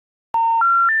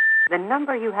The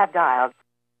number you have dialed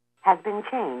has been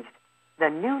changed. The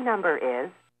new number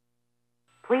is...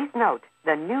 Please note,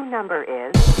 the new number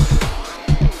is...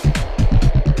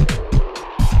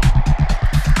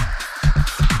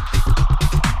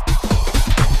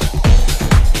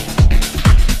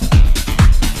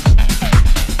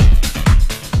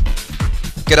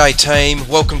 G'day team,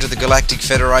 welcome to the Galactic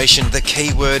Federation. The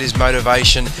key word is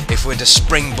motivation if we're to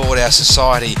springboard our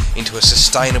society into a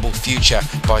sustainable future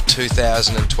by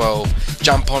 2012.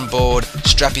 Jump on board,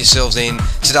 strap yourselves in.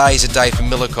 Today is a day for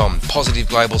Millicom, positive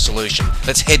global solution.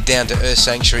 Let's head down to Earth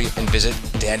Sanctuary and visit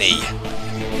Danny.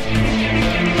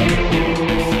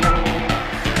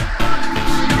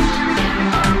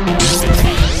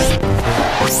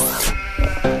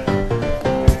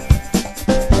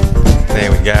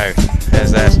 There we go.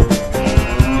 How's that?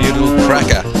 You little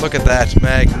cracker. Look at that.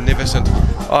 Magnificent.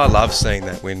 I love seeing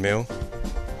that windmill.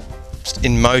 Just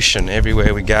in motion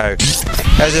everywhere we go.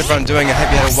 How's everyone doing? I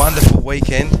hope you had a wonderful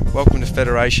weekend. Welcome to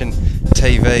Federation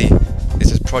TV.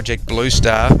 This is Project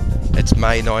Bluestar. It's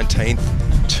May 19th,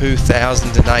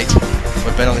 2008.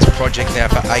 We've been on this project now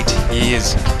for 8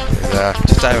 years.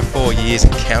 Just over 4 years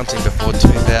and counting before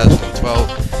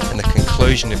 2012 and the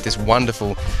conclusion of this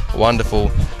wonderful, wonderful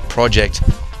project.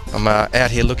 I'm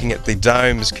out here looking at the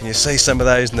domes. Can you see some of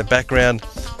those in the background?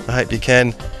 I hope you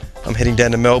can. I'm heading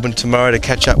down to Melbourne tomorrow to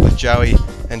catch up with Joey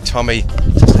and Tommy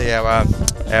to see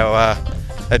our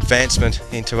advancement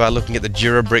into looking at the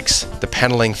Durabricks, the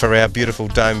panelling for our beautiful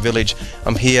dome village.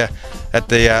 I'm here at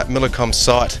the Millicom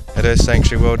site at Earth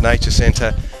Sanctuary World Nature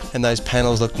Centre, and those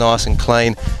panels look nice and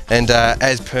clean. And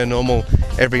as per normal,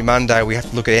 every Monday we have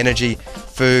to look at energy,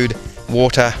 food,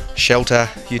 water, shelter,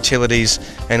 utilities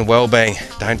and well-being.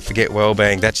 Don't forget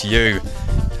well-being, that's you.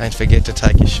 Don't forget to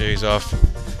take your shoes off.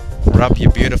 Rub your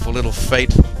beautiful little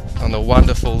feet on the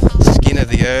wonderful skin of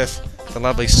the earth, the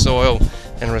lovely soil,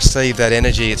 and receive that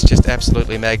energy. It's just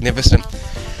absolutely magnificent.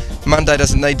 Monday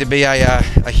doesn't need to be a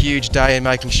huge day in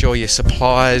making sure your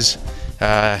supplies,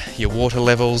 your water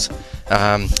levels,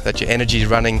 that your energy is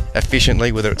running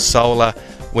efficiently, whether it's solar,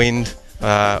 wind,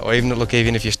 or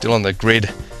even if you're still on the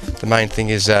grid. The main thing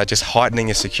is just heightening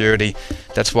your security.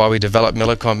 That's why we developed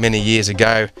Millicom many years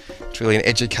ago. It's really an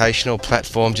educational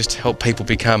platform just to help people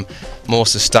become more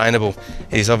sustainable.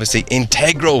 It is obviously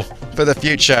integral for the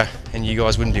future, and you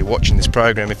guys wouldn't be watching this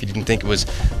program if you didn't think it was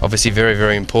obviously very,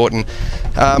 very important.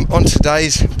 On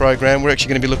today's program, we're actually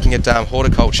going to be looking at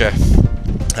horticulture.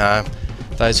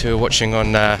 Those who are watching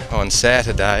on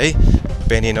Saturday,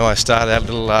 Benny and I started our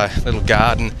little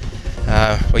garden.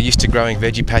 We're used to growing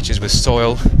veggie patches with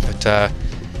soil, but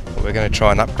we're going to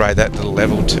try and upgrade that little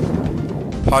level to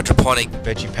hydroponic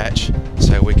veggie patch,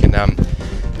 so we can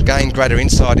gain greater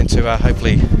insight into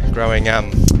hopefully growing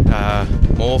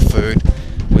more food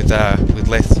with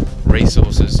less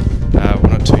resources. We're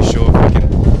not too sure if we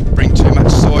can bring too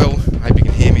much soil. I hope you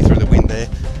can hear me through the wind there.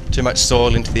 Too much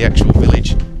soil into the actual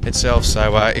village itself.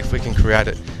 So if we can create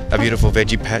a beautiful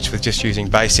veggie patch with just using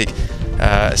basic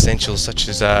essentials such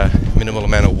as minimal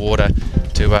amount of water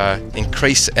to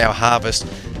increase our harvest,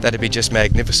 that'd be just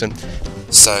magnificent.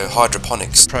 So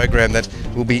hydroponics program that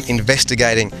we'll be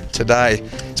investigating today.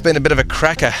 It's been a bit of a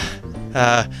cracker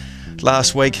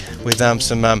last week with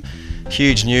some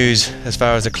huge news as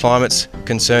far as the climate's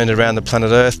concerned around the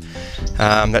planet Earth.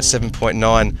 That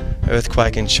 7.9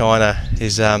 earthquake in China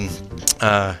is going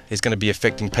to be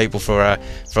affecting people for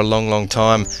a long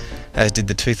time, as did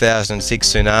the 2006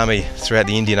 tsunami throughout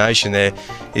the Indian Ocean. There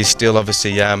is still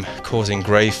obviously causing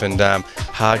grief and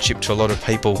hardship to a lot of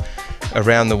people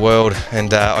around the world,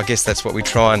 and I guess that's what we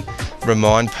try and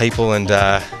remind people. And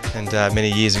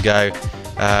many years ago,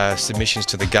 submissions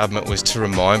to the government was to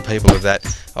remind people of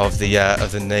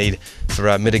the need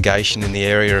for mitigation in the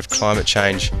area of climate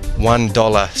change.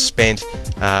 $1 spent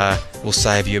will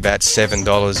save you about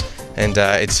 $7, and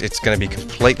it's going to be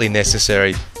completely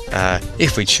necessary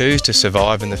if we choose to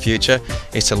survive in the future,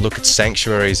 is to look at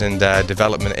sanctuaries and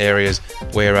development areas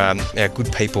where our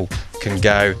good people can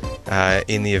go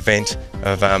in the event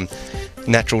of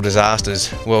natural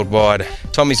disasters worldwide.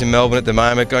 Tommy's in Melbourne at the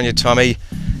moment. Good on you, Tommy.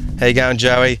 How you going,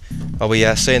 Joey? I'll be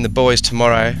seeing the boys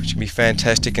tomorrow, which will be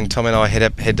fantastic, and Tommy and I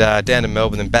head down to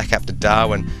Melbourne and back up to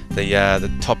Darwin,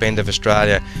 the top end of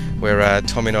Australia, where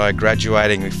Tommy and I are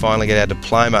graduating. We finally get our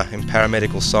diploma in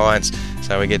paramedical science,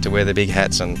 so we get to wear the big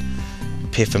hats and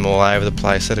piff them all over the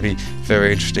place. That'll be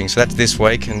very interesting. So that's this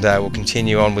week, and we'll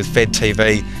continue on with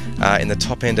Fedtv in the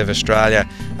top end of Australia.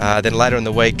 Then later in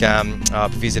the week, I'll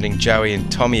be visiting Joey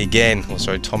and Tommy again, or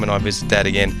sorry, Tom and I visit Dad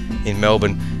again in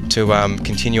Melbourne to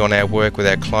continue on our work with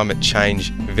our climate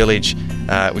change village,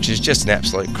 which is just an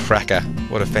absolute cracker.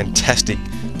 What a fantastic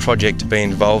project to be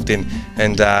involved in,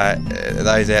 and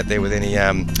those out there with any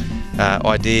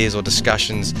ideas or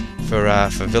discussions for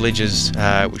villages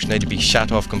which need to be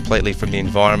shut off completely from the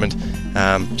environment,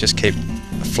 just keep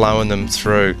flowing them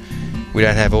through. We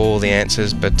don't have all the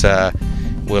answers, but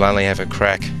we'll only have a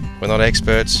crack. We're not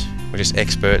experts, we're just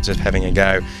experts at having a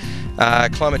go.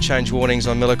 Climate change warnings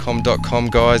on millicom.com,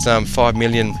 guys. 5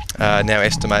 million now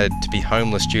estimated to be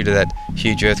homeless due to that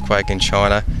huge earthquake in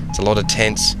China. It's a lot of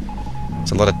tents,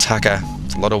 it's a lot of tucker,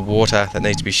 it's a lot of water that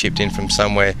needs to be shipped in from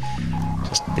somewhere.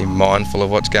 Just be mindful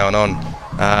of what's going on.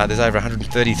 There's over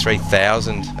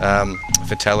 133,000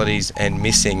 fatalities and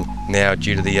missing now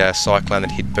due to the cyclone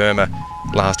that hit Burma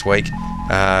last week.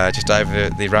 Just over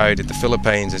the road at the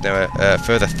Philippines, there's now a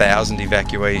further 1,000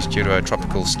 evacuees due to a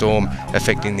tropical storm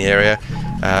affecting the area.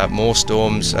 More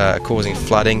storms causing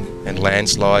flooding and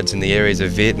landslides in the areas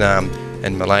of Vietnam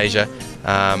and Malaysia.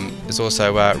 There's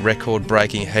also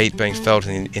record-breaking heat being felt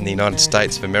in the United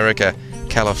States of America,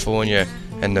 California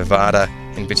and Nevada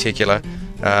in particular.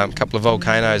 A couple of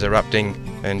volcanoes erupting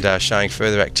and showing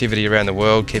further activity around the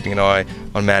world, keeping an eye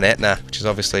on Mount Etna, which is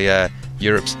obviously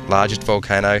Europe's largest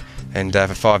volcano, and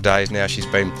for 5 days now she's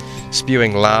been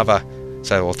spewing lava,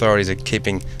 so authorities are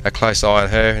keeping a close eye on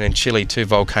her. And in Chile, 2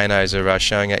 volcanoes are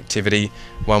showing activity,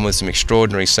 one with some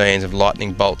extraordinary scenes of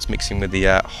lightning bolts mixing with the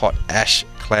hot ash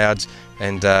clouds,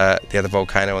 and the other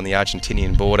volcano on the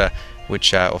Argentinian border,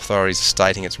 which authorities are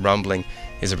stating it's rumbling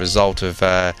is a result of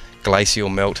glacial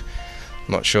melt.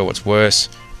 I'm not sure what's worse.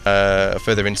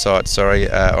 Further insights,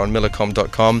 on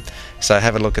millicom.com, so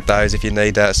have a look at those if you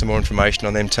need some more information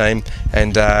on them, team.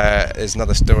 And there's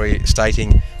another story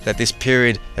stating that this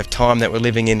period of time that we're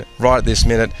living in right at this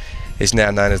minute is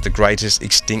now known as the greatest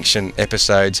extinction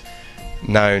episodes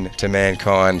known to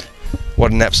mankind.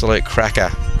 What an absolute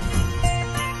cracker.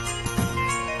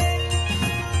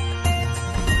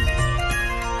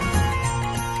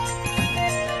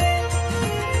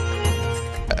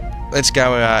 Let's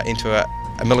go into a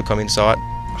Millicom Insight,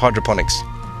 hydroponics.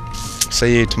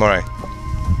 See you tomorrow.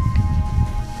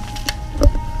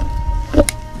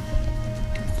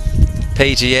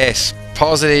 PGS,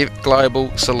 Positive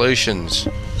Global Solutions.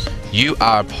 You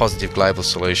are a positive global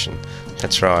solution.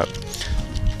 That's right.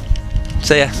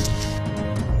 See ya.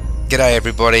 G'day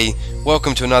everybody.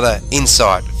 Welcome to another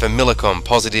Insight for Millicom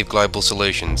Positive Global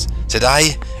Solutions.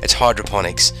 Today, it's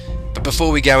hydroponics. But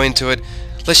before we go into it,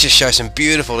 let's just show some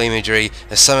beautiful imagery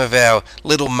of some of our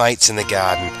little mates in the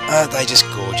garden. Aren't they just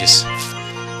gorgeous?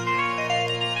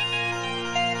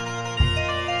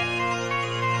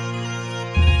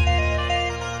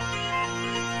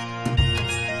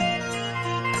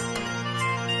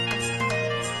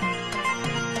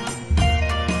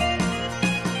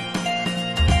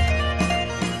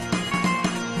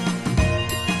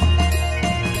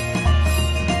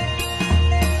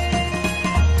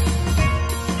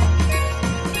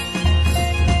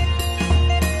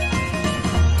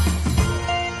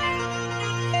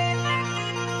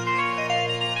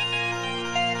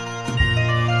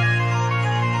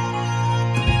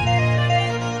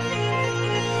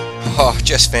 Oh,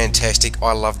 just fantastic.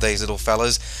 I love these little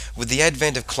fellas. With the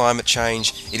advent of climate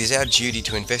change, it is our duty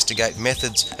to investigate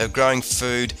methods of growing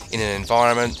food in an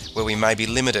environment where we may be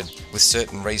limited with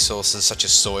certain resources such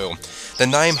as soil. The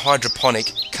name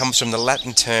hydroponic comes from the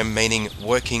Latin term meaning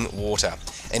working water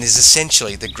and is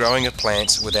essentially the growing of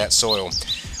plants without soil.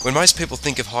 When most people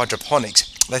think of hydroponics,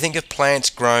 they think of plants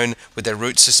grown with their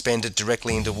roots suspended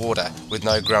directly into water with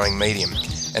no growing medium.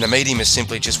 And a medium is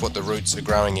simply just what the roots are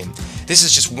growing in. This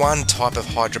is just one type of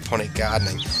hydroponic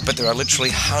gardening, but there are literally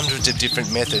hundreds of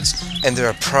different methods and there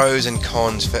are pros and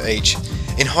cons for each.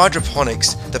 In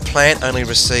hydroponics, the plant only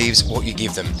receives what you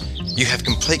give them. You have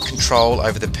complete control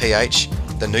over the pH,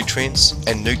 the nutrients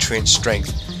and nutrient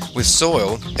strength. With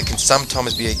soil, it can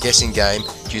sometimes be a guessing game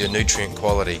due to nutrient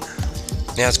quality.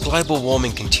 Now, as global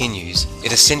warming continues,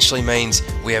 it essentially means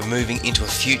we are moving into a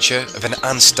future of an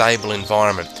unstable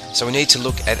environment. So we need to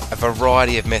look at a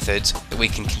variety of methods that we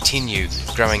can continue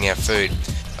growing our food.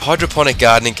 Hydroponic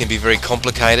gardening can be very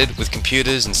complicated, with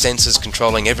computers and sensors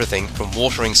controlling everything from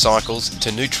watering cycles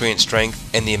to nutrient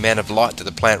strength and the amount of light that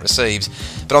the plant receives.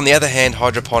 But on the other hand,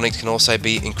 hydroponics can also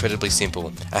be incredibly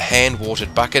simple. A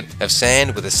hand-watered bucket of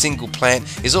sand with a single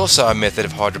plant is also a method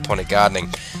of hydroponic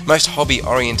gardening. Most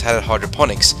hobby-orientated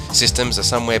hydroponics systems are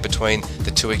somewhere between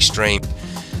the two extremes.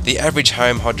 The average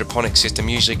home hydroponic system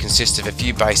usually consists of a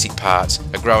few basic parts: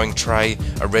 a growing tray,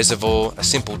 a reservoir, a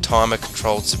simple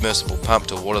timer-controlled submersible pump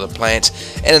to water the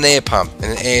plants, and an air pump and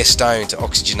an air stone to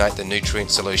oxygenate the nutrient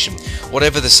solution.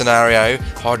 Whatever the scenario,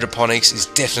 hydroponics is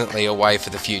definitely a way for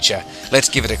the future. Let's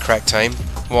give it a crack, team.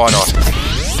 Why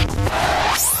not?